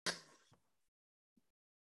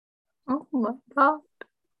Oh my God.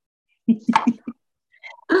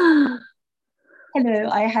 Hello,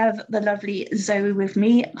 I have the lovely Zoe with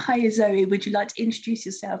me. Hi, Zoe. Would you like to introduce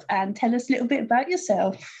yourself and tell us a little bit about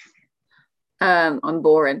yourself? I'm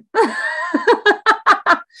boring.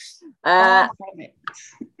 Far from it.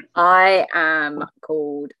 I am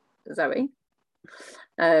called Zoe.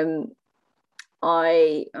 Oh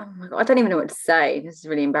my God, I don't even know what to say. This is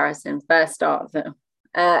really embarrassing. First start of it.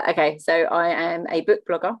 Okay, so I am a book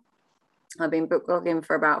blogger. I've been book blogging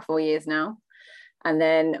for about 4 years now. And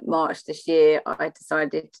then March this year, I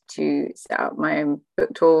decided to set up my own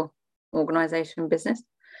book tour organising business,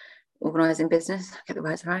 get the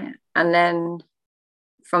words right. And then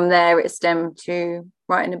from there, it stemmed to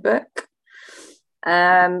writing a book.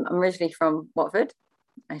 I'm originally from Watford,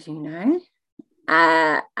 as you know,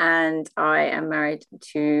 and I am married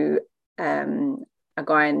to a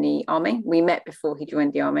guy in the army. We met before he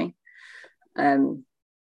joined the army,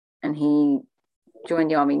 and he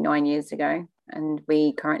joined the army 9 years ago, and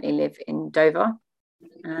we currently live in Dover.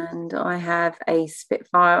 And I have a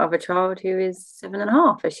Spitfire of a child who is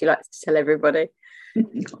 7.5, as she likes to tell everybody.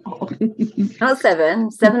 Not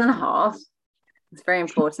 7.5. It's very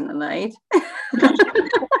important in that age.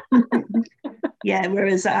 Yeah,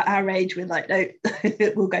 whereas at our age, we're like, no,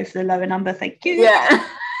 we'll go for the lower number, thank you. Yeah.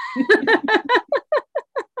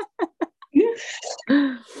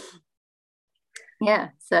 Yeah,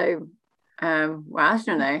 so, well, I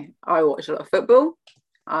don't know. I watch a lot of football.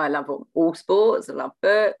 I love all sports. I love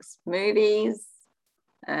books, movies.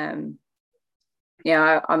 Yeah,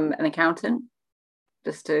 I'm an accountant,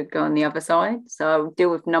 just to go on the other side. So I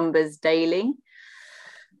deal with numbers daily.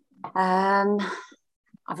 I've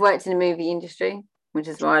worked in the movie industry, which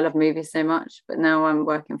is why I love movies so much. But now I'm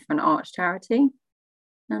working for an arts charity.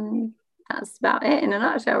 And that's about it in a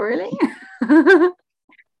nutshell, really.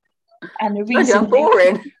 And the reason I'm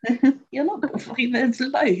boring. You're not boring, there's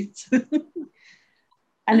loads.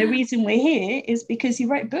 And the reason we're here is because you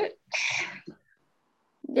wrote a book.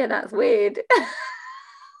 Yeah, that's weird.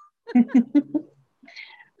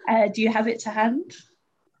 Do you have it to hand?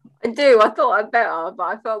 I do. I thought I'd better, but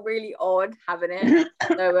I felt really odd having it.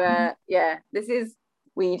 So yeah, this is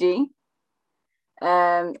Ouija.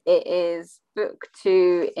 It is book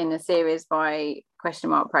 2 in a series by Question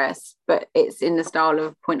Mark Press, but it's in the style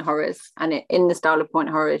of point horrors. And in the style of point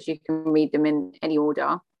horrors, you can read them in any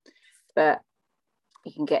order, but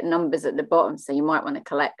you can get numbers at the bottom, so you might want to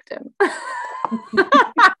collect them.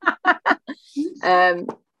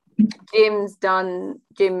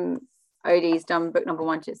 Jim Odie's done book number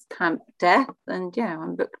 1, which is Camp Death, and yeah,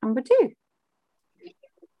 I'm book number 2.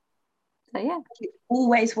 So yeah. You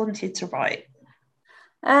always wanted to write.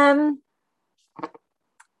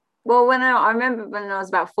 Well, when I remember when I was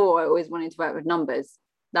about 4, I always wanted to work with numbers.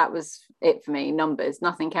 That was it for me, numbers,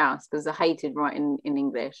 nothing else, because I hated writing in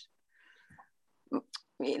English.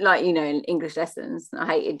 Like, you know, in English lessons, I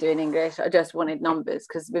hated doing English. I just wanted numbers,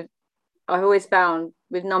 because I've always found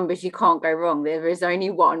with numbers you can't go wrong. There is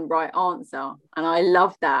only one right answer, and I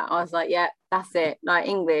love that. I was like, yeah, that's it. Like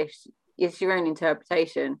English, it's your own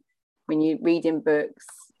interpretation. When you read in books,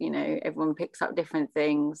 you know, everyone picks up different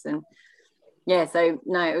things, and yeah, so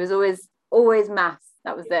no, it was always maths.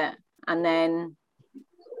 That was it. And then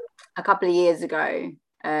a couple of years ago,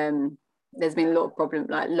 there's been a lot of problems,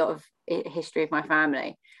 like a lot of history of my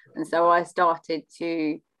family, and so I started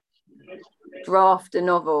to draft a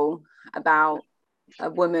novel about a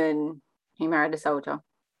woman who married a soldier,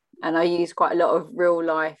 and I used quite a lot of real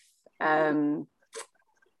life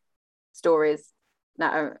stories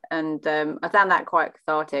that are, and I found that quite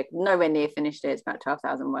cathartic. Nowhere near finished it. It's about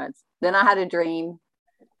 12,000 words. Then I had a dream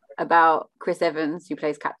about Chris Evans, who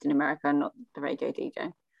plays Captain America, not the radio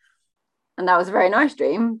DJ. And that was a very nice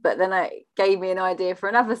dream, but then it gave me an idea for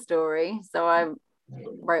another story. So I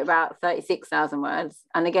wrote about 36,000 words.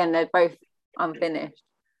 And again, they're both unfinished.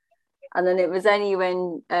 And then it was only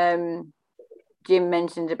when Jim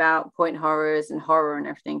mentioned about point horrors and horror and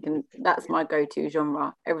everything, and that's my go-to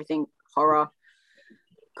genre. Everything horror.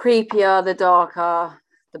 Creepier, the darker,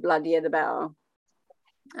 the bloodier, the better.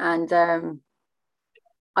 And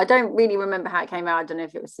I don't really remember how it came out. I don't know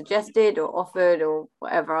if it was suggested or offered or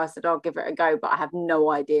whatever. I said, I'll give it a go, but I have no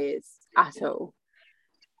ideas at all.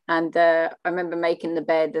 And I remember making the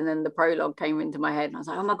bed, and then the prologue came into my head, and I was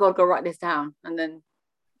like, oh my God, go write this down. And then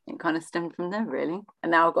it kind of stemmed from there, really.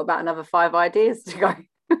 And now I've got about another 5 ideas to go.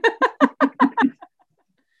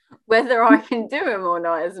 Whether I can do them or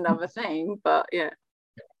not is another thing, but yeah,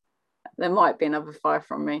 there might be another 5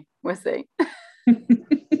 from me. We'll see.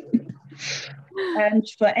 And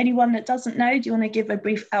for anyone that doesn't know, do you want to give a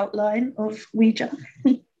brief outline of Ouija?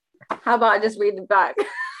 How about I just read it back?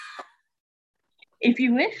 if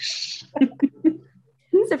you wish.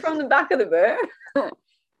 So from the back of the book,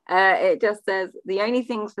 it just says, the only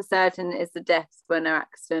things for certain is the deaths were no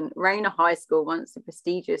accident. Raynor High School, once a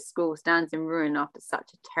prestigious school, stands in ruin after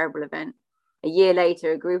such a terrible event. A year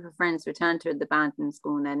later, a group of friends return to the abandoned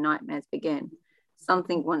school and their nightmares begin.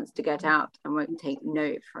 Something wants to get out and won't take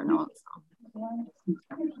no for an answer.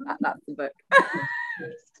 That's the book.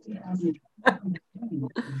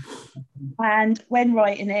 And when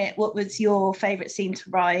writing it, what was your favourite scene to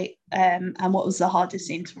write, and what was the hardest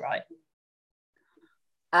scene to write?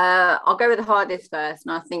 I'll go with the hardest first,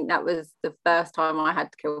 and I think that was the first time I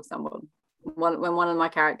had to kill someone. When one of my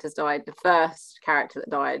characters died, the first character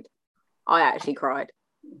that died, I actually cried.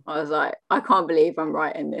 I was like, I can't believe I'm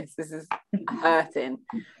writing this. This is hurting.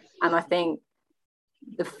 And I think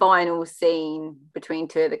the final scene between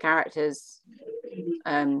two of the characters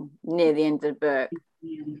near the end of the book,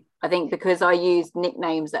 I think because I used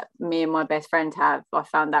nicknames that me and my best friend have, I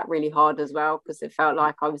found that really hard as well, because it felt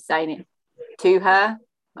like I was saying it to her.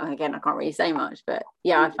 And again, I can't really say much, but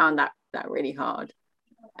yeah, I found that really hard.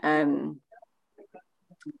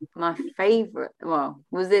 My favorite,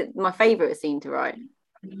 was it my favorite scene to write?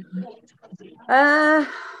 Oh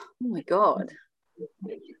my god,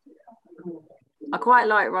 I quite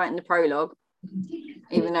like writing the prologue,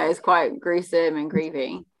 even though it's quite gruesome and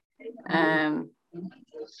creepy. I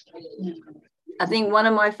think one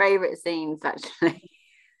of my favorite scenes, actually,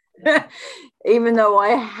 even though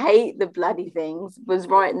I hate the bloody things, was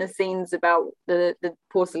writing the scenes about the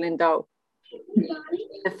porcelain doll.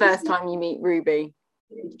 The first time you meet Ruby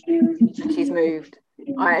and she's moved,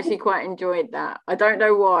 I actually quite enjoyed that. I don't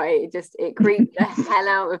know why, it creeped the hell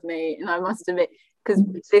out of me, and I must admit, because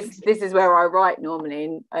this is where I write normally,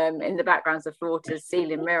 in the background's a floor to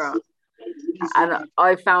ceiling mirror, and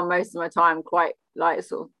I found most of my time quite like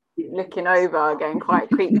sort of looking over, getting quite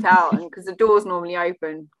creeped out, and because the door's normally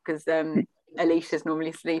open, because Alicia's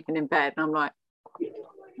normally sleeping in bed, and I'm like,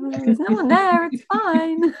 there's no one there, it's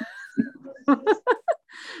fine. But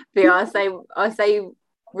yeah, I say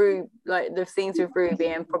like the scenes with Ruby,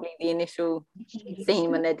 and probably the initial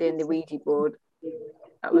scene when they're doing the Ouija board,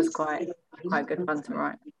 that was quite good fun to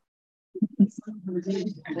write.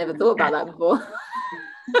 Never thought about that before.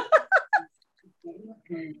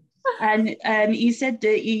 And you said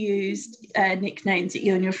that you used nicknames that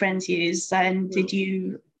you and your friends used, and did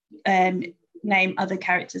you name other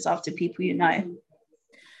characters after people you know?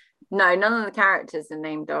 No, none of the characters are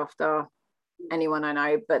named after anyone I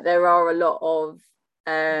know, but there are a lot of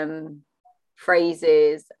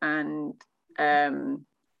phrases and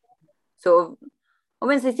sort of, I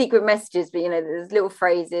wouldn't say secret messages, but there's little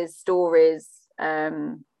phrases, stories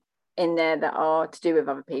in there that are to do with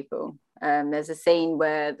other people. There's a scene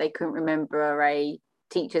where they couldn't remember a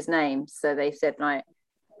teacher's name, so they said like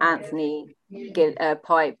Anthony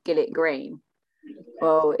Pipe Gillett Green.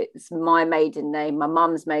 Well, it's my maiden name, my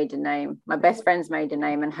mum's maiden name, my best friend's maiden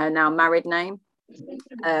name, and her now married name.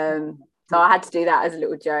 So I had to do that as a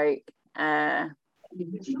little joke. There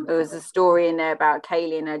was a story in there about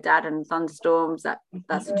Kaylee and her dad and thunderstorms.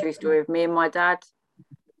 That's a true story of me and my dad.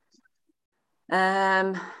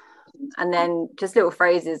 And then just little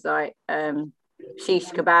phrases like shish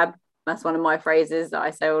kebab. That's one of my phrases that I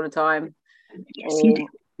say all the time. Yes, you do.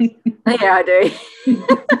 Yeah, I do.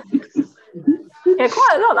 Yeah,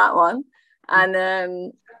 quite a lot, that one. And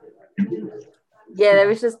yeah, there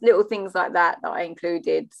was just little things like that I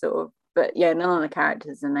included, sort of. But yeah, none of the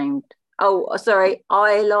characters are named. Oh, sorry,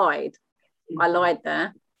 I lied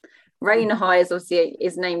there. Raynor High is obviously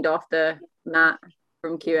is named after Matt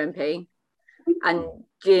from QMP, and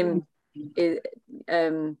Jim is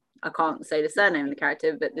I can't say the surname of the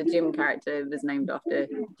character, but the Jim character was named after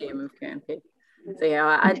Jim of QMP. So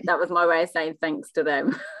yeah, that was my way of saying thanks to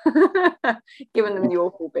them, giving them the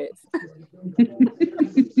awful bits.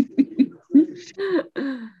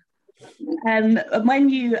 When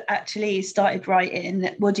you actually started writing,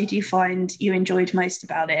 what did you find you enjoyed most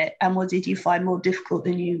about it, and what did you find more difficult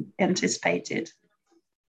than you anticipated?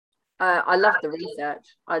 I loved the research.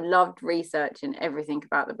 I loved researching everything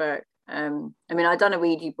about the book. I mean, I'd done a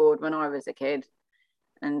Ouija board when I was a kid,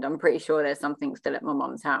 and I'm pretty sure there's something still at my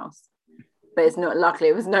mum's house, but it's not. Luckily,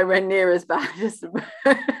 it was nowhere near as bad as the book.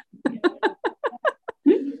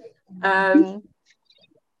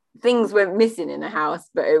 Things went missing in the house,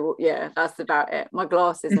 but yeah, that's about it. My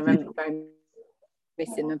glasses, I remember going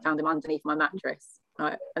missing and found them underneath my mattress.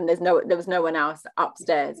 Right? And there was no one else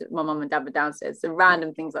upstairs. My mum and dad were downstairs. So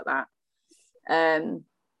random things like that. I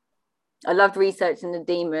loved researching the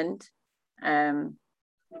demon. And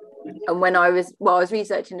when I was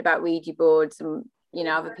researching about Ouija boards and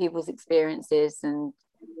other people's experiences and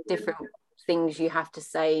different things you have to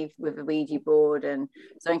save with a Ouija board, and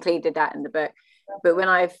so I included that in the book. But when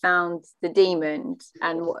I found the demon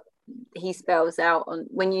and what he spells out on,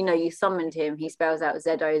 when you summoned him, he spells out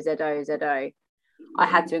Zedo, Zedo, Zedo. I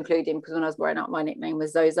had to include him because when I was growing up, my nickname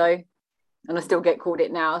was Zozo, and I still get called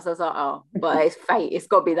it now. So I was like, oh, but it's fate. It's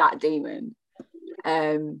got to be that demon.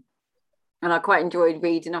 And I quite enjoyed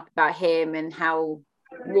reading up about him and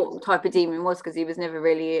what type of demon was, because he was never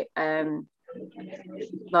really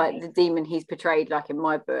like the demon he's portrayed like in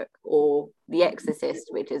my book, or The Exorcist,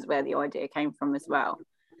 which is where the idea came from as well.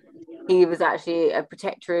 He was actually a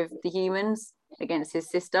protector of the humans against his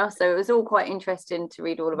sister, so it was all quite interesting to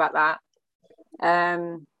read all about that.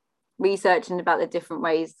 Researching about the different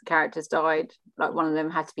ways the characters died, like one of them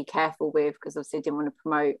had to be careful with, because obviously I didn't want to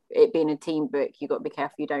promote it being a team book. You got to be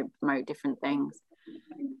careful you don't promote different things,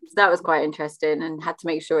 so that was quite interesting, and had to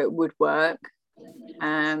make sure it would work.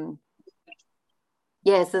 So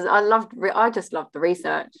I just loved the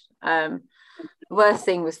research. The worst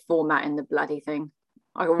thing was formatting the bloody thing.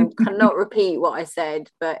 I cannot repeat what I said,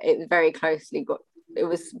 but it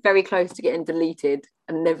was very close to getting deleted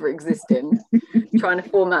and never existing. Trying to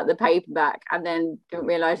format the paperback, and then didn't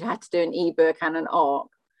realize I had to do an ebook and an ARC,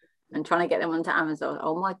 and trying to get them onto Amazon.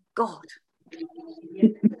 Oh my god.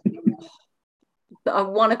 But at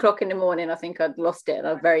 1 o'clock in the morning, I think I'd lost it, and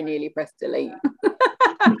I very nearly pressed delete.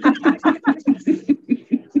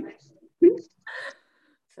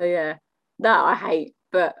 So yeah, that I hate,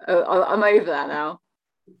 but I'm over that now.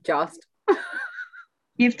 Just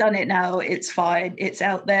You've done it now. It's fine. It's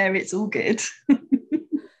out there. It's all good.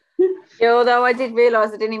 Yeah, although I did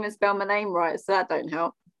realise I didn't even spell my name right, so that don't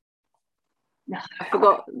help. No. I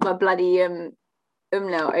forgot my bloody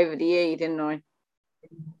umlaut over the E, didn't I?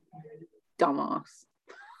 Dumbass.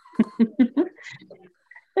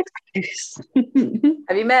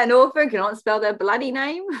 Have you met an author who cannot spell their bloody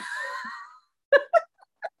name?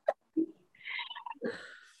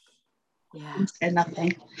 Yeah.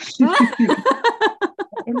 Nothing.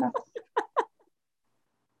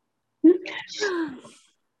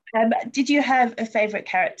 Did you have a favourite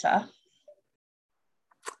character?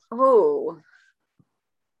 Oh,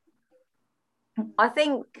 I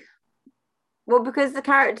think, well, because the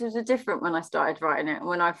characters are different when I started writing it,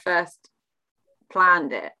 when I first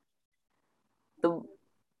planned it,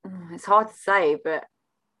 it's hard to say, but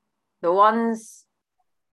the ones,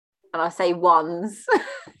 and I say ones,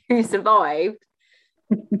 who survived,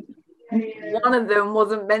 one of them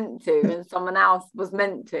wasn't meant to, and someone else was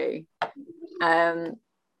meant to.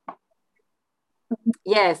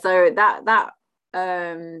 So that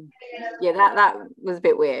was a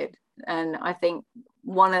bit weird, and I think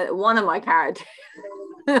one of my characters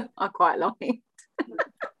I quite liked.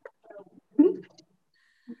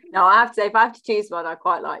 No, I have to say, if I have to choose one, I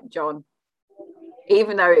quite like John,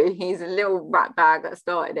 even though he's a little rat bag that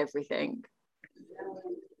started everything.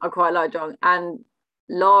 I quite like John. And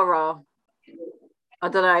Laura, I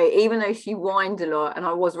don't know, even though she whined a lot and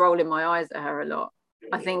I was rolling my eyes at her a lot,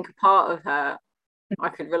 I think part of her I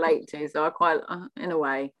could relate to, so I quite, in a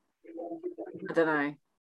way, I don't know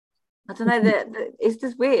that it's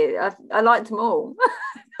just weird. I liked them all.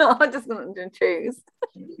 I just want to choose.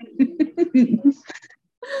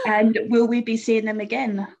 And will we be seeing them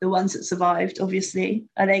again, the ones that survived? Obviously,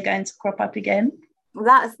 are they going to crop up again?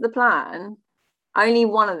 That's the plan. Only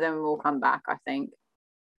one of them will come back, I think.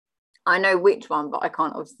 I know which one, but I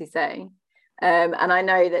can't obviously say. And I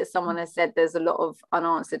know that someone has said there's a lot of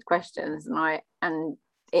unanswered questions, and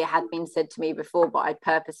it had been said to me before, but I'd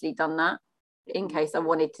purposely done that in case I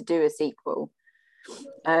wanted to do a sequel.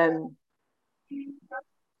 I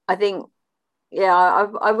think,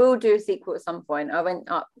 I will do a sequel at some point. I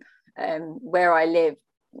went up where I live.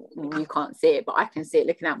 You can't see it, but I can see it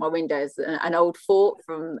looking out my windows. An old fort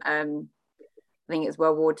from I think it's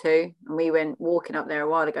World War II, and we went walking up there a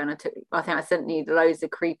while ago, and I think I sent you loads of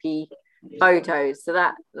creepy photos, so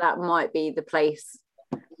that might be the place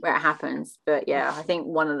where it happens. But yeah, I think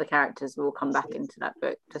one of the characters will come back into that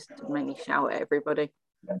book just to make me shout at everybody.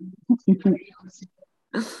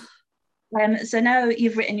 So now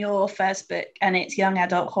you've written your first book and it's young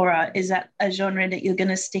adult horror. Is that a genre that you're going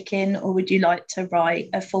to stick in, or would you like to write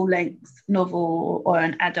a full-length novel or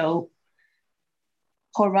an adult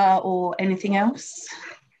horror or anything else?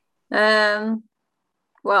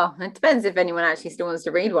 Well, it depends if anyone actually still wants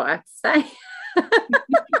to read what I have to say.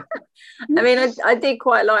 I mean, I did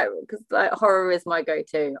quite like, because like horror is my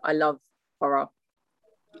go-to. I love horror.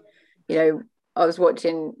 I was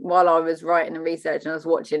watching, while I was writing and researching, I was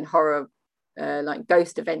watching horror like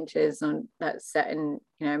Ghost Adventures, and that's set in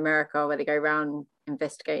America, where they go around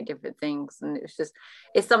investigating different things, and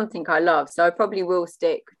it's something I love. So I probably will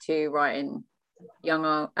stick to writing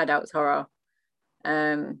young adults horror.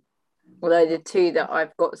 Although the two that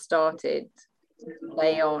I've got started,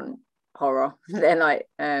 they aren't horror. They're like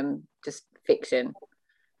just fiction,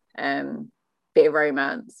 bit of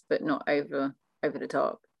romance, but not over the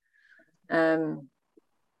top. So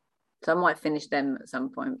I might finish them at some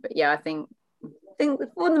point. But yeah, I think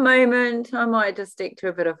for the moment I might just stick to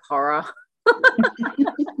a bit of horror.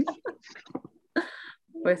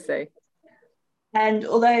 We'll see. And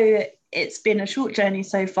although it's been a short journey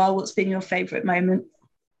so far, what's been your favourite moment?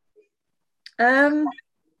 I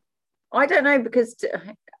don't know, because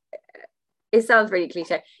it sounds really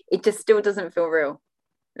cliche. It just still doesn't feel real.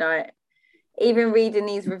 Like, even reading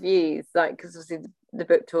these reviews, like, because obviously the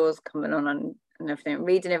book tour's coming on and everything,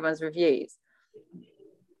 reading everyone's reviews,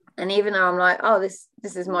 and even though I'm like, oh, this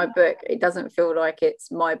is my book, it doesn't feel like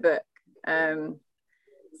it's my book.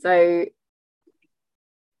 So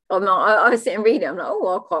I was sitting reading it, I'm like,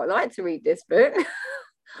 oh, I quite like to read this book.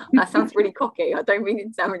 That sounds really cocky. I don't mean it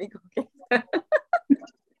to sound really cocky.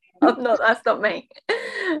 That's not me.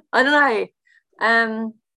 I don't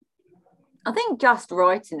know. I think just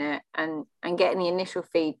writing it and getting the initial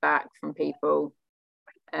feedback from people,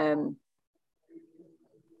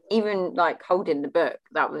 even like holding the book,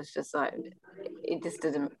 that was just like, it just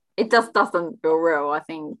doesn't feel real. I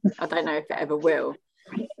don't know if it ever will.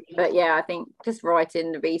 But yeah, I think just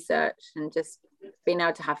writing the research and just being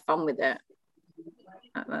able to have fun with it,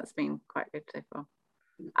 that's been quite good so far.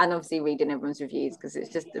 And obviously reading everyone's reviews, because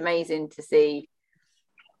it's just amazing to see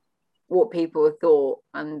what people have thought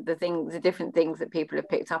and the different things that people have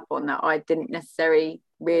picked up on that I didn't necessarily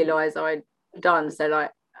realise I'd done. So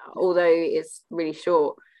like, although it's really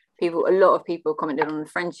short, a lot of people commented on the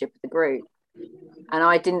friendship of the group, and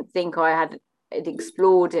I didn't think I had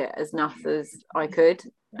explored it as enough as I could.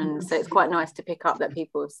 And so it's quite nice to pick up that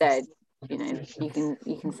people have said, you know,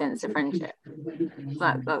 you can sense the friendship.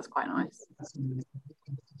 So that's quite nice.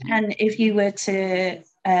 And if you were to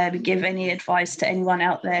give any advice to anyone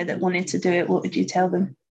out there that wanted to do it, what would you tell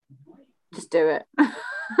them? Just do it.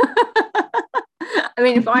 I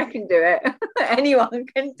mean, if I can do it, anyone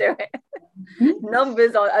can do it.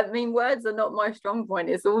 Numbers words are not my strong point.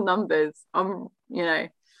 It's all numbers. But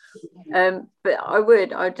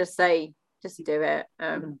I'd just say, just do it.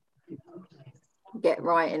 Get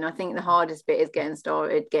writing. I think the hardest bit is getting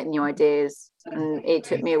started, getting your ideas, and it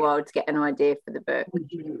took me a while to get an idea for the book.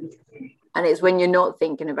 And it's when you're not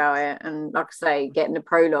thinking about it, and like I say, getting the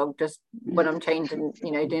prologue, just when I'm changing,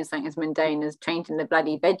 doing something as mundane as changing the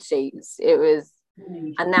bloody bed sheets, it was.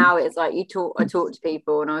 And now it's like I talk to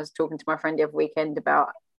people, and I was talking to my friend the other weekend about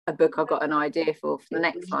a book I got an idea for the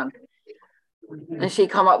next one, and she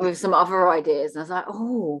come up with some other ideas, and I was like,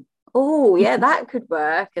 oh yeah, that could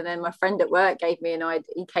work. And then my friend at work gave me an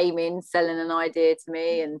idea. He came in selling an idea to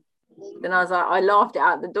me, and then I was like, I laughed it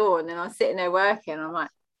out the door, and then I was sitting there working, and I'm like,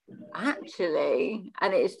 actually,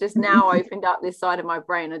 and it's just now opened up this side of my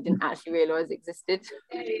brain I didn't actually realize existed.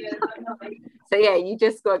 So yeah, you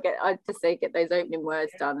just got to get those opening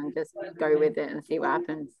words done and just go with it and see what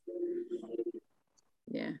happens.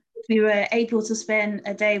 Yeah. If you were able to spend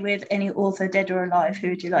a day with any author, dead or alive, who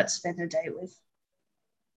would you like to spend a day with?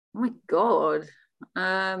 Oh my God.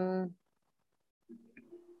 I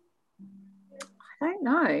don't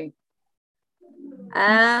know.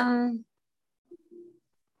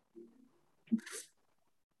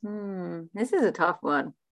 This is a tough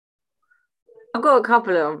one. I've got a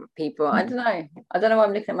couple of people. I don't know why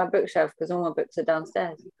I'm looking at my bookshelf, because all my books are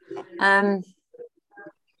downstairs. I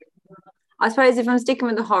suppose if I'm sticking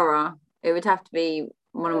with the horror, it would have to be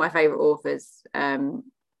one of my favourite authors. Can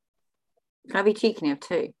I be cheeky and have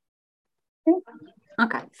two?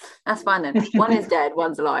 Okay, that's fine then. One is dead,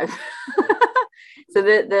 one's alive. So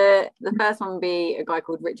the first one would be a guy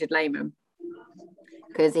called Richard Lehman,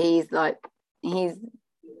 because he's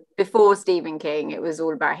before Stephen King, it was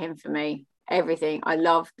all about him for me. Everything. I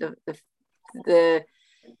loved the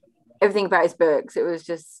everything about his books. It was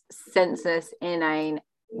just senseless, inane,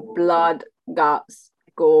 blood, guts,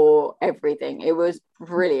 gore, everything. It was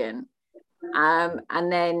brilliant.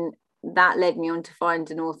 And then that led me on to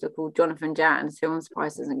find an author called Jonathan Janz, who I'm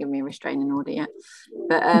surprised doesn't give me a restraining order yet.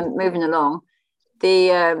 But moving along,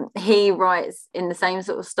 he writes in the same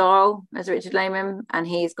sort of style as Richard Lehman, and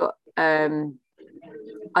he's got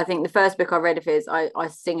I think the first book I read of his, I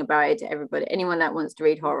sing about it to everybody. Anyone that wants to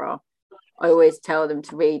read horror, I always tell them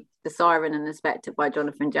to read The Siren and the Spectre by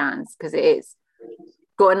Jonathan Janz, because it's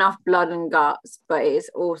got enough blood and guts, but it's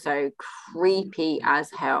also creepy as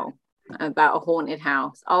hell, about a haunted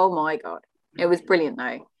house. Oh my God. It was brilliant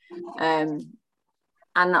though.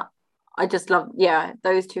 And I just love, yeah,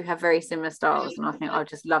 those two have very similar styles, and I think I'd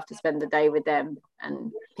just love to spend the day with them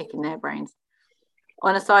and picking their brains.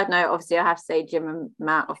 On a side note, obviously, I have to say Jim and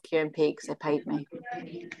Matt of QMP because they paid me.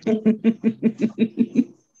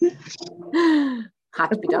 Had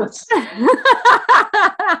to be done.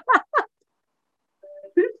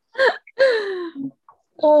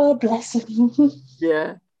 Oh, bless him.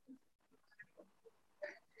 Yeah.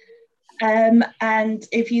 And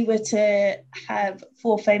if you were to have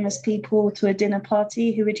 4 famous people to a dinner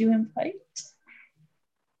party, who would you invite?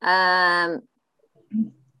 I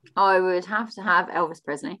would have to have Elvis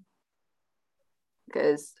Presley,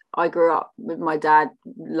 because I grew up with my dad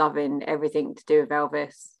loving everything to do with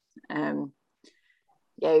Elvis. Yeah,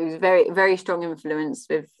 he was very, very strong influence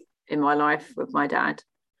in my life with my dad.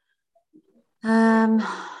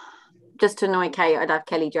 Just to annoy Kate, I'd have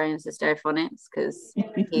Kelly Jones, the Stereophonics, because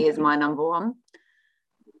he is my number one.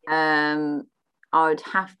 I would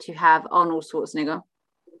have to have Arnold Schwarzenegger,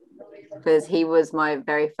 because he was my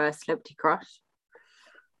very first celebrity crush.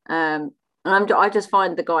 And I just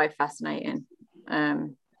find the guy fascinating.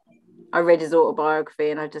 I read his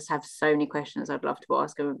autobiography, and I just have so many questions I'd love to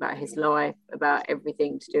ask him about his life, about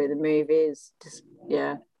everything to do with the movies. Just,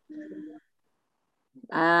 yeah.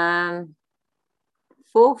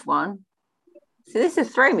 Fourth one. So this is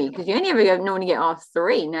throwing me, because you only ever normally get asked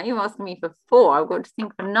 3. Now you're asking me for 4. I've got to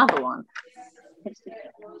think of another one.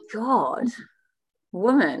 God,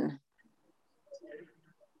 woman.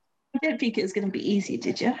 I didn't think it was going to be easy,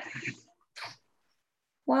 did you?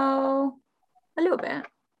 Well, a little bit.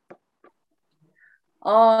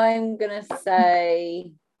 I'm going to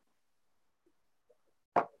say...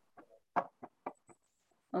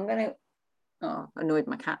 annoyed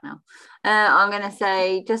my cat now. I'm going to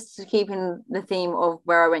say, just keeping the theme of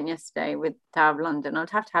where I went yesterday with Tower of London,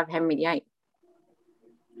 I'd have to have Henry VIII.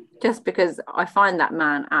 Just because I find that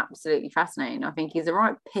man absolutely fascinating. I think he's a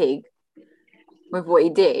right pig with what he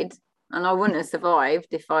did, and I wouldn't have survived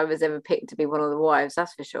if I was ever picked to be one of the wives,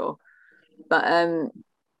 that's for sure. But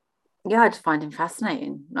yeah, I just find him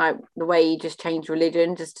fascinating. Like the way he just changed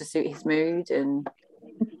religion just to suit his mood, and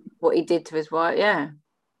what he did to his wife. Yeah,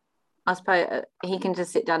 I suppose he can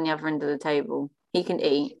just sit down the other end of the table. He can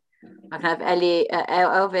eat. I can have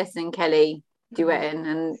Elvis and Kelly duetting,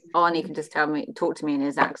 and Arnie can just talk to me in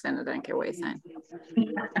his accent. I don't care what he's saying.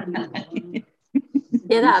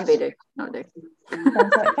 Yeah, that'd be do. Not do.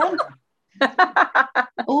 Sounds like fun.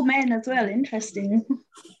 All men as well. Interesting.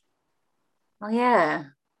 Oh yeah.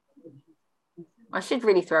 I should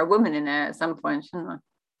really throw a woman in there at some point, shouldn't I?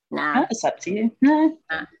 Nah. That's up to you. No.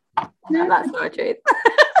 No, that's not true.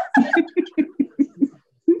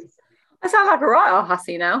 I sound like a right old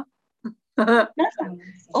hussy now.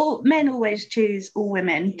 All men always choose all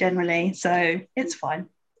women generally, so it's fine.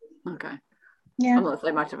 Okay. Yeah. I'm not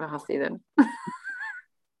so much of a hussy then.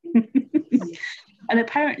 And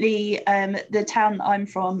apparently the town that I'm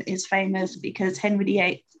from is famous because Henry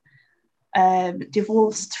VIII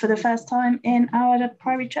divorced for the first time in our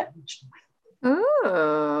priory church.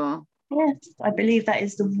 Oh. Yes, I believe that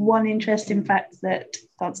is the one interesting fact that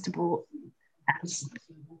Dunstable has.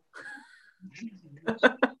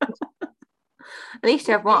 At least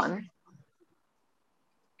you have one.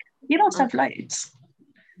 You must have loads.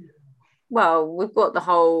 Well, we've got the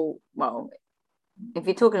whole, if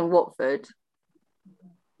you're talking Watford,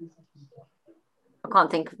 I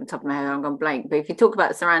can't think of the top of my head, I'm going blank, but if you talk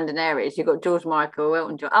about surrounding areas, you've got George Michael,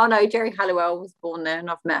 Elton John. Oh no, Jerry Halliwell was born there, and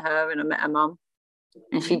I've met her, and I met her mum,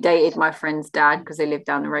 and she dated my friend's dad because they lived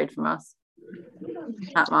down the road from us.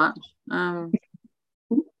 That much.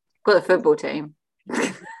 Got the football team.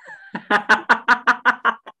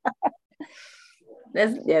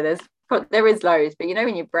 There is loads, but you know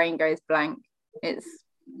when your brain goes blank, there's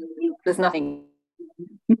nothing.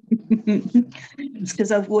 It's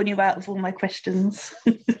because I've worn you out of all my questions.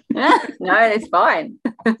 No, it's fine.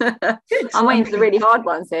 I'm waiting for the really hard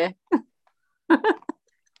ones here.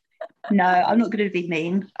 No, I'm not going to be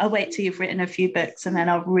mean. I'll wait till you've written a few books and then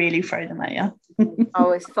I'll really throw them at you.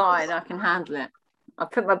 Oh, it's fine. I can handle it. I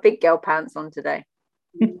put my big girl pants on today.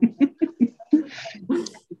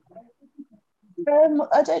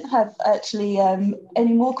 I don't have actually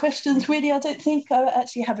any more questions really. I don't think I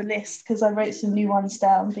actually have a list because I wrote some new ones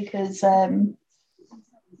down because I've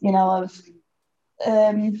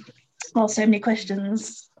asked so many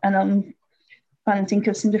questions and I'm trying to think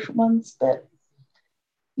of some different ones, but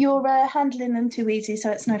you're handling them too easy, so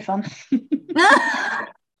it's no fun.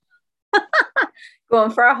 Go on,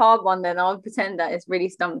 for a hard one then. I'll pretend that it's really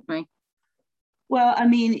stumped me. Well, I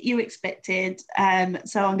mean, you expected, so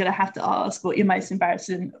I'm going to have to ask what your most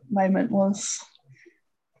embarrassing moment was.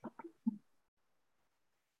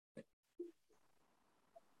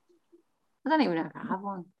 I don't even know if I have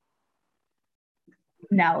one.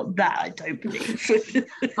 Now that I don't believe.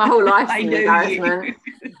 My whole life's I an know embarrassment.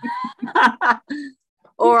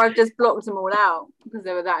 Or I've just blocked them all out because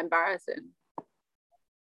they were that embarrassing.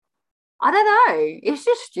 I don't know. It's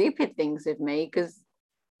just stupid things with me because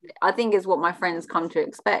I think it's what my friends come to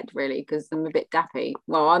expect, really, because I'm a bit dappy.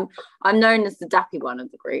 Well, I'm known as the dappy one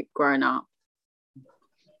of the group growing up.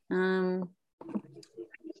 I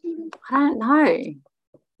don't know.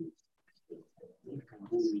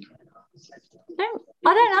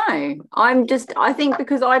 I don't know. I think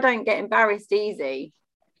because I don't get embarrassed easy.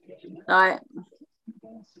 Like,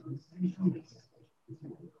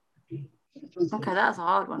 okay, that's a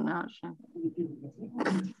hard one now, actually.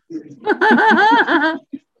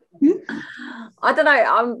 I don't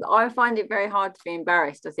know. I find it very hard to be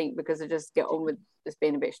embarrassed, I think, because I just get on with just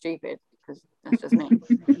being a bit stupid, because that's just me.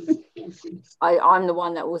 I'm the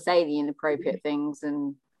one that will say the inappropriate things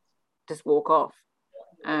and just walk off.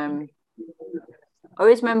 I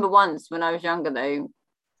always remember once when I was younger, though,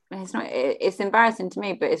 it's embarrassing to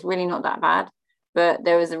me, but it's really not that bad. But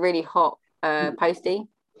there was a really hot postie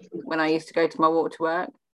when I used to go to my walk to work,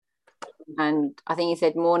 and I think he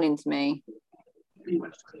said morning to me,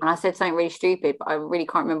 and I said something really stupid, but I really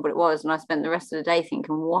can't remember what it was, and I spent the rest of the day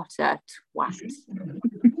thinking, what a twat.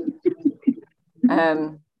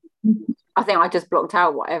 I think I just blocked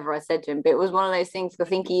out whatever I said to him, but it was one of those things. I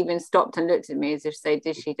think he even stopped and looked at me as if to say,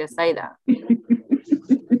 did she just say that?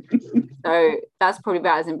 So that's probably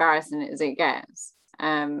about as embarrassing as it gets.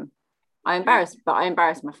 I embarrass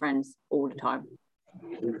my friends all the time.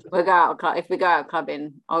 If we go out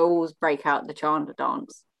clubbing, I always break out the Chandler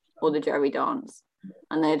dance or the Joey dance,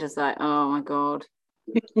 and they're just like, oh my god,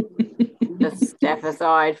 just step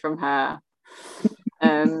aside from her.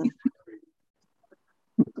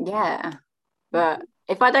 Yeah, but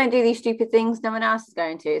if I don't do these stupid things, no one else is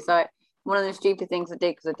going to. It's like one of the stupid things I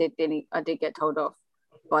did, because I did get told off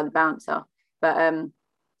by the bouncer. But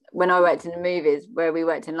when I worked in the movies, where we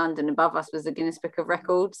worked in London, above us was the Guinness Book of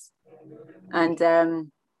Records, and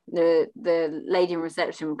the lady in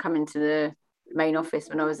reception would come into the main office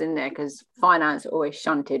when I was in there, because finance always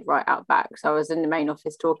shunted right out back. So I was in the main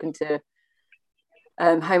office talking to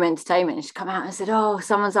home entertainment, and she come out and said, oh,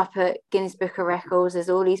 someone's up at Guinness Book of Records, there's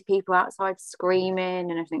all these people outside screaming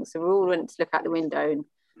and everything. So we all went to look out the window, and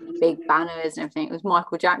big banners and everything. It was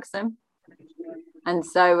Michael Jackson. And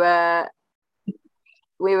so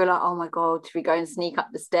we were like, oh my god, should we go and sneak up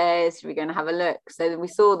the stairs, should we go and have a look? So then we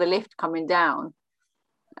saw the lift coming down,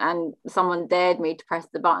 and someone dared me to press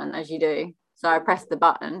the button, as you do. So I pressed the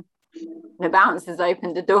button, the bouncers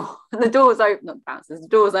opened the door, the doors open, not the bouncers, the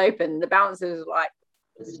doors open, the bouncers were like,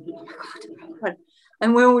 oh my god,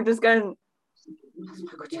 and we're all just going, that's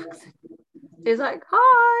Michael Jackson. He's like,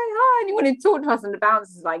 hi, and he wanted to talk to us, and the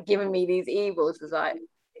bouncers like giving me these evils. Was like,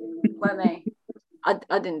 where me? I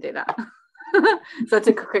didn't do that. So I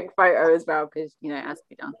took a quick photo as well, because you know it has to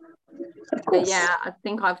be done. But yeah, I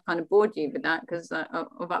think I've kind of bored you with that, because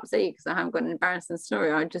of upset you, because I haven't got an embarrassing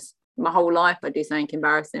story. I just, my whole life I do something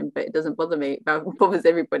embarrassing, but it doesn't bother me. It bothers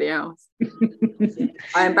everybody else.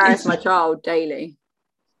 I embarrass my child daily.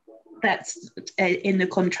 That's in the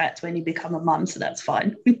contract when you become a mum, so that's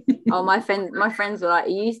fine. Oh, my friends were like, are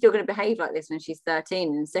you still going to behave like this when she's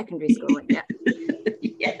 13 in secondary school? Like, yeah.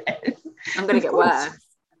 Yeah. I'm going to get worse.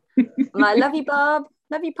 I'm like, love you, Bob.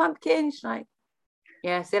 Love you, pumpkin. She's like,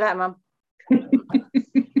 yeah, see you later, mum.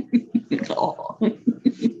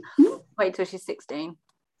 Wait till she's 16.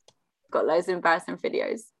 Got loads of embarrassing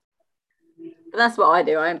videos. But that's what I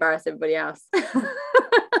do. I embarrass everybody else.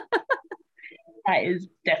 That is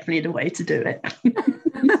definitely the way to do it.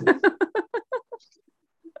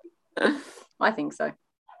 I think so.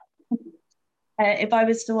 If I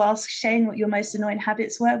was to ask Shane what your most annoying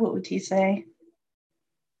habits were, what would he say?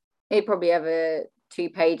 He'd probably have a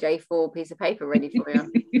 2-page A4 piece of paper ready for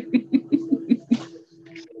you.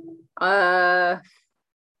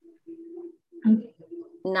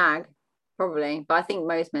 Nag, probably. But I think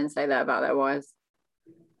most men say that about their wives.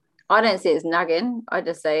 I don't see it as nagging. I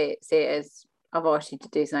just see it as, I've asked you to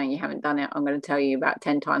do something, you haven't done it. I'm going to tell you about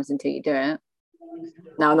 10 times until you do it.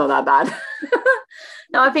 No, not that bad.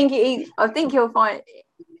 No, I think he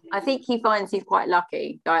finds he's quite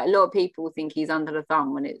lucky. Like, a lot of people think he's under the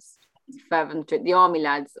thumb when it's further than true. The army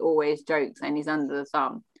lads always joke saying he's under the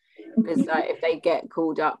thumb, because like, if they get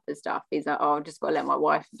called up for stuff, he's like, oh, I've just got to let my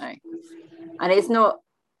wife know. And it's not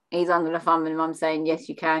he's under the thumb and mum saying, yes,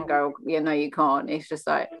 you can go, no, you can't. It's just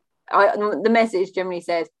like, the message generally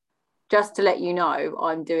says, just to let you know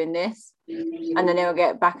I'm doing this, and then they'll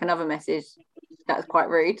get back another message that's quite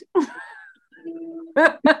rude.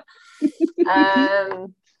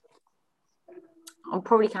 I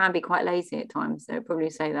probably can be quite lazy at times, so I'd probably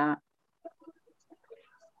say that.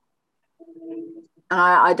 And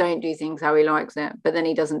I don't do things how he likes it, but then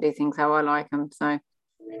he doesn't do things how I like them. So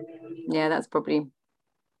yeah, that's probably.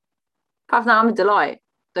 Apart from that, I'm a delight.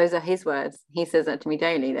 Those are his words. He says that to me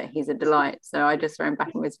daily, that he's a delight. So I just throw him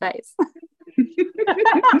back in his face.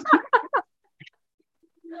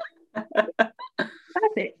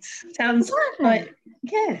 Perfect. Sounds like,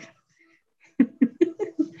 yeah.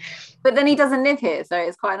 But then he doesn't live here, so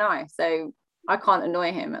it's quite nice. So I can't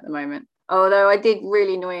annoy him at the moment. Although I did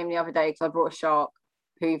really annoy him the other day because I brought a shark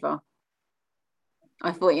Hoover.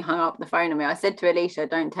 I thought he hung up the phone on me. I said to Alicia,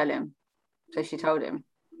 don't tell him. So she told him.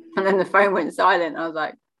 And then the phone went silent. I was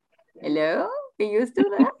like, hello? Are you still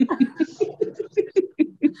there?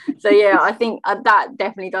 So yeah, I think that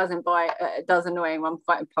definitely does annoy him. I'm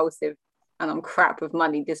quite impulsive and I'm crap with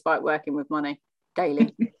money despite working with money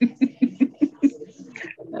daily.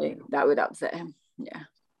 So that would upset him. Yeah.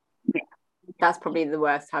 That's probably the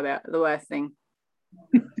worst habit, the worst thing.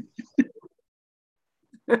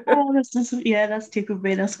 That's tickled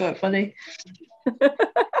me. That's quite funny.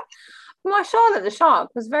 My Charlotte the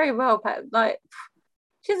shark was very well pet. Like,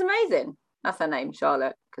 she's amazing. That's her name,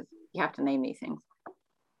 Charlotte, because you have to name these things.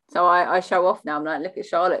 So I show off now. I'm like, look at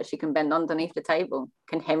Charlotte. She can bend underneath the table.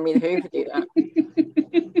 Can Henry the Hoover do that?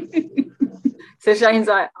 So Shane's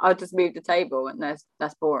like, I'll just move the table, and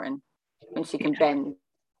that's boring. When she can bend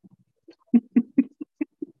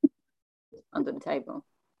under the table.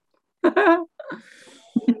 So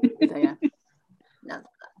yeah, that's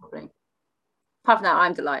probably. Apart from that,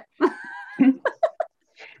 I'm delight.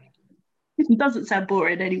 It doesn't sound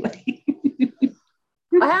boring anyway.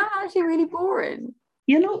 I am actually really boring.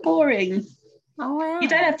 You're not boring. Oh, I am. You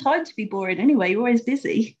don't have time to be boring anyway. You're always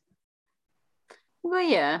busy. Well,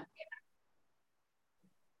 yeah.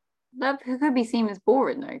 That could be seen as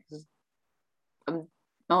boring though, because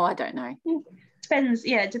I don't know.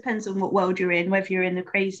 It depends on what world you're in, whether you're in the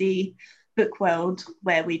crazy book world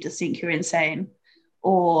where we just think you're insane,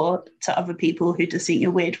 or to other people who just think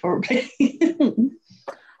you're weird, probably.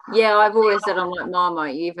 Yeah, I've always said I'm like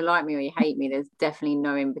Marmite, you either like me or you hate me. There's definitely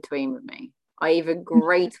no in between with me. I either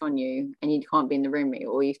grate on you and you can't be in the room with me,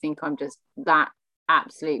 or you think I'm just that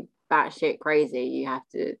absolute batshit crazy. You have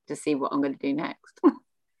to see what I'm going to do next.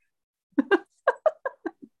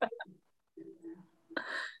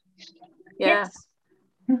 Yeah.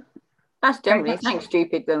 Yes. That's generally something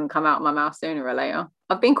stupid doesn't come out of my mouth sooner or later.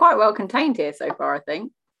 I've been quite well contained here so far, I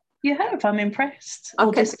think. You have. I'm impressed.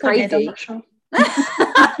 I've kept the crazy. I'm not sure.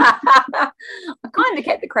 I kind of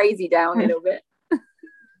kept the crazy down a little bit.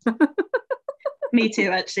 Me too,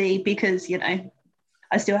 actually, because I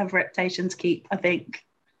still have a reputation to keep. I think.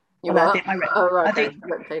 I think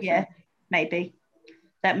reputation. Yeah, maybe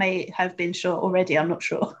that may have been short already. I'm not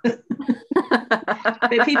sure, but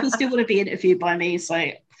people still want to be interviewed by me.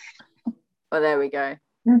 So, well, there we go.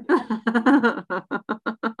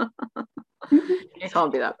 It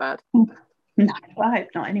can't be that bad. No, I hope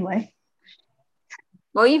not. Anyway.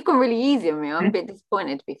 Well, you've gone really easy on me. I'm a bit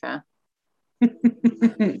disappointed, to be fair.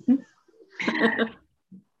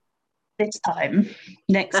 Next time.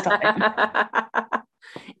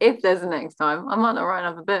 If there's a next time, I might not write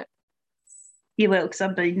another book. You will, because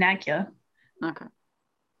I'm going to nag you. Okay.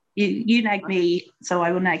 You nag me, so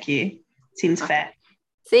I will nag you. Seems fair.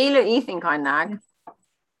 See, look, you think I nag.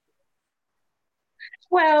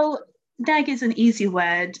 Well, nag is an easy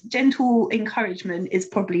word. Gentle encouragement is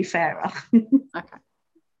probably fairer. Okay.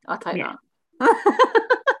 I'll take that.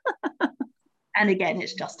 And again,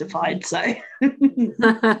 it's justified, so.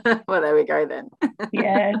 Well, there we go then.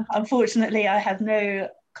 Yeah, unfortunately, I have no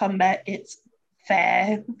comeback. It's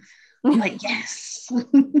fair. I'm like, yes.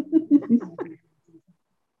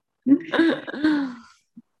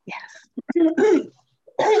 Yes.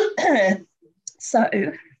 So,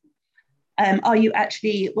 are you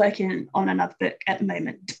actually working on another book at the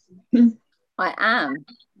moment? I am,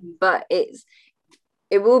 but it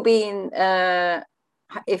will be in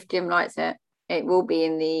if Jim likes it, it will be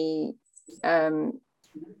in the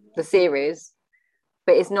series,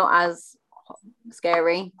 but it's not as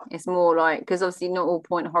scary. It's more like, because obviously not all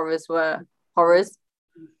point horrors were horrors.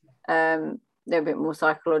 They're a bit more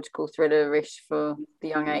psychological, thriller-ish for the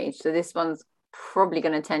young age. So this one's probably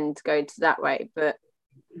going to tend to go to that way. But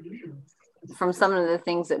from some of the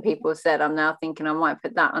things that people said, I'm now thinking I might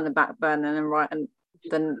put that on the back burner and write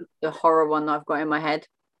the horror one that I've got in my head.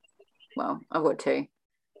 Well, I've got two,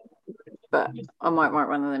 but I might write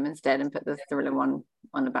one of them instead and put the thriller one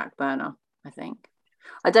on the back burner. I think.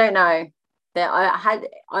 I don't know.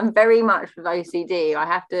 I'm very much with OCD. I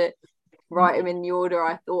have to write them in the order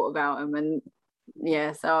I thought about them, and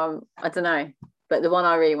yeah. So I don't know. but the one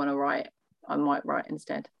I really want to write, I might write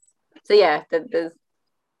instead. So yeah, there's,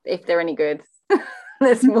 if they're any good,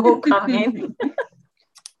 there's more coming.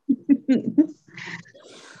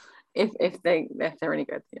 if they're any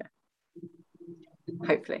good, yeah,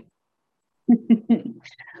 hopefully.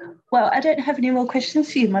 Well, I don't have any more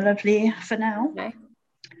questions for you, my lovely, for now.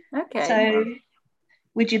 Okay. So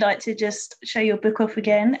would you like to just show your book off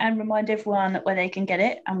again and remind everyone where they can get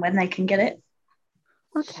it and when they can get it?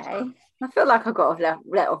 Okay. I feel like I got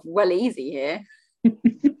let off well easy here.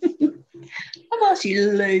 I've asked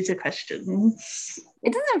you loads of questions.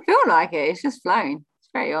 It doesn't feel like it. It's just flown. It's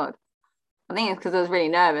very odd. I think it's because I was really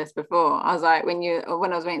nervous before. I was like, when I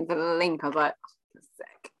was waiting for the link, I was like,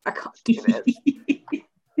 sick. I can't do this.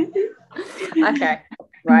 Okay.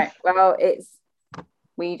 Right. Well, it's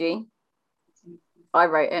Ouija. I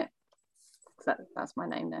wrote it. That's my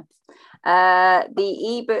name there.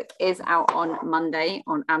 The ebook is out on Monday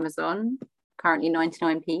on Amazon, currently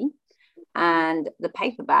 99p. And the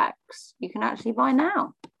paperbacks you can actually buy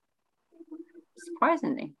now,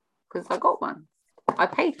 surprisingly, because I got one. I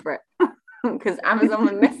paid for it because Amazon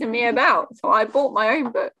was messing me about, so I bought my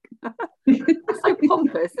own book. That's so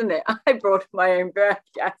pompous, isn't it? I brought my own book.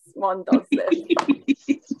 Yes, one does this.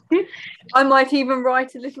 I might even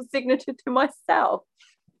write a little signature to myself.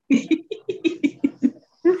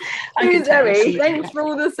 Zoe, thanks for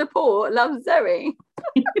all the support. Love, Zoe.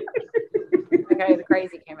 Okay, the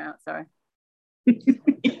crazy came out, sorry.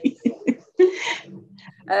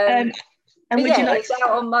 And would you like it's out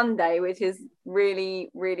on Monday, which is really,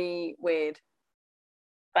 really weird.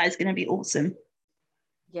 But it's going to be awesome.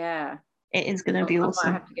 Yeah, it is going to be awesome.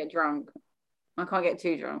 I might have to get drunk. I can't get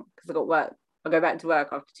too drunk because I've got work. I'll go back to work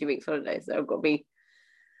after 2 weeks holiday, so I've got to be.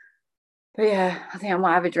 But yeah, I think I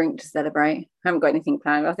might have a drink to celebrate. I haven't got anything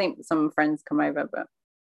planned. I think some friends come over, but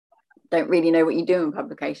don't really know what you do on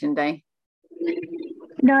publication day.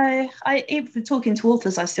 No, even talking to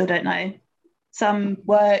authors, I still don't know. Some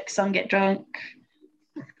work, some get drunk.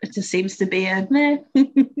 It just seems to be a meh.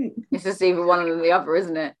 It's just either one or the other,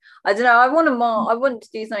 isn't it? I don't know. I want to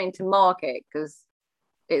do something to mark it because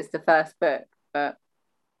it's the first book, but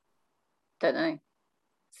don't know.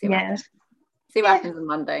 See what happens on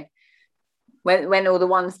Monday. When all the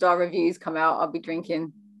 1-star reviews come out, I'll be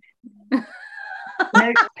drinking.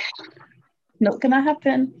 Nope. Not gonna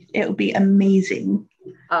happen. It'll be amazing.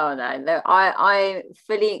 Oh no, I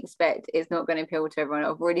fully expect it's not going to appeal to everyone.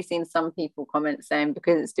 I've already seen some people comment saying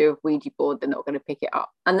because it's still a Ouija board, they're not going to pick it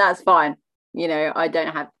up, and that's fine. You know, I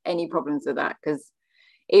don't have any problems with that because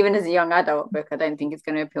even as a young adult book, I don't think it's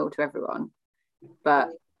going to appeal to everyone. But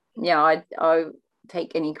yeah, I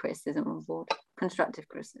take any criticism on board, constructive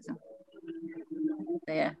criticism.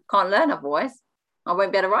 So, yeah, can't learn otherwise. I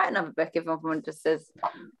won't be able to write another book if everyone just says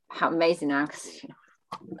how amazing I am.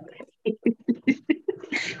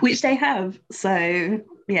 Which they have. So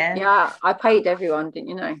yeah, I paid everyone, didn't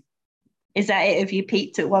you know? Is that it? Have you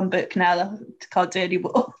peaked at one book now? Can't do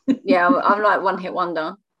anymore. Yeah, I'm like one hit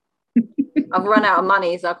wonder. I've run out of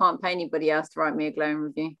money, so I can't pay anybody else to write me a glowing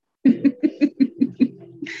review.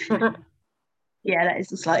 Yeah, that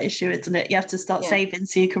is a slight issue, isn't it? You have to start saving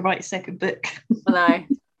so you can write a second book. I know.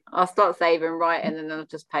 I'll start saving, writing, and then I'll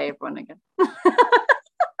just pay everyone again.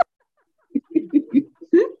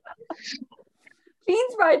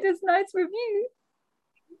 Please write this nice review.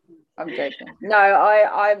 I'm joking. No,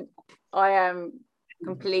 I am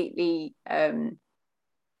completely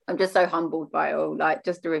I'm just so humbled by it all, like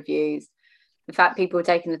just the reviews, the fact people are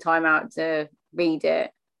taking the time out to read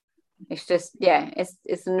it. It's just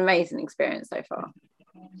it's an amazing experience so far.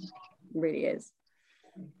 It really is.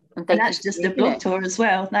 And that's just a blog tour as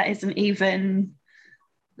well. That isn't even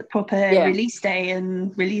the proper release day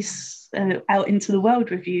and release out into the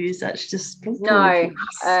world reviews. That's just blog tour reviews.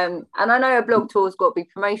 And I know a blog tour's got to be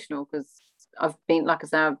promotional because I've been, like I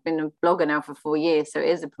said, I've been a blogger now for 4 years, so it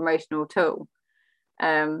is a promotional tool.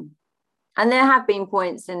 And there have been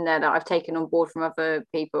points in there that I've taken on board from other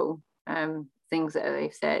people, things that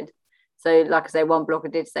they've said. So like I say, one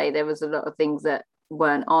blogger did say there was a lot of things that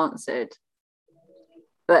weren't answered.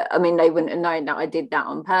 But I mean, they wouldn't have known that I did that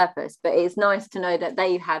on purpose. But it's nice to know that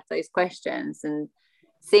they've had those questions and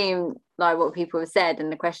seeing like what people have said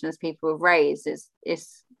and the questions people have raised.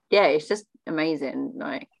 It's just amazing.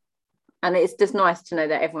 Like, and it's just nice to know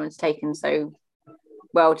that everyone's taken so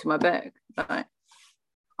well to my book. Like,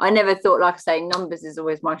 I never thought, like I say, numbers is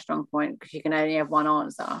always my strong point because you can only have one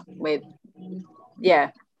answer. With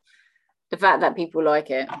the fact that people like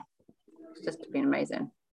it, it's just been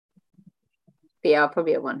amazing. But yeah, I'll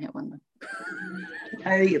probably a one-hit wonder.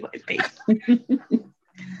 Oh, you won't be.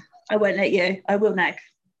 I won't let you. I will nag.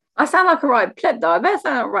 I sound like a right pleb though. I better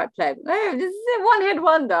sound like a right pleb. Hey, this is a one hit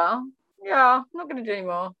wonder. Yeah, I'm not gonna do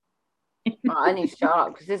anymore. Right, I need to shut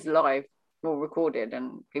up because this is live or recorded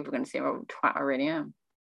and people are gonna see what a twat I really am.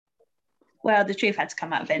 Well, the truth had to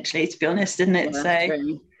come out eventually, to be honest, didn't it? Yeah, So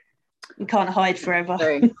true. you can't hide forever.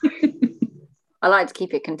 True. I like to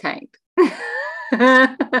keep it contained.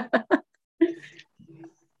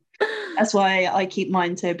 That's why I keep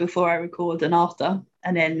mine to before I record and after.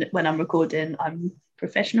 And then when I'm recording, I'm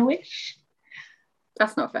professional-ish.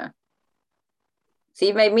 That's not fair. So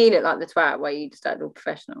you made me look like the twat where you just act all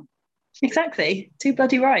professional. Exactly. Too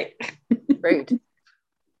bloody right. Rude.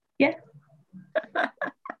 Yeah.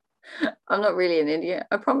 I'm not really an idiot,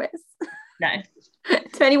 I promise. No.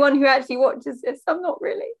 To anyone who actually watches this, I'm not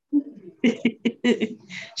really.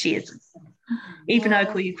 She isn't. Even though I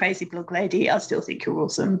call you crazy blog lady, I still think you're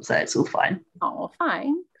awesome. So it's all fine. Oh,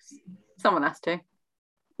 thanks. Someone has to.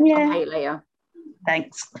 Yeah. I'll pay later.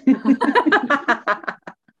 Thanks.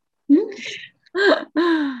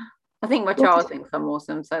 I think my child thinks I'm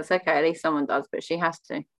awesome, so it's okay. At least someone does, but she has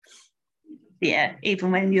to. Yeah,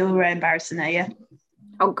 even when you're embarrassing her, yeah.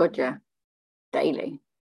 Oh god, yeah. Daily.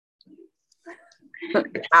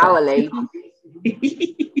 Hourly.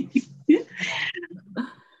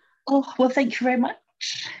 Oh, well, thank you very much.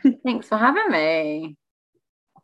 Thanks for having me.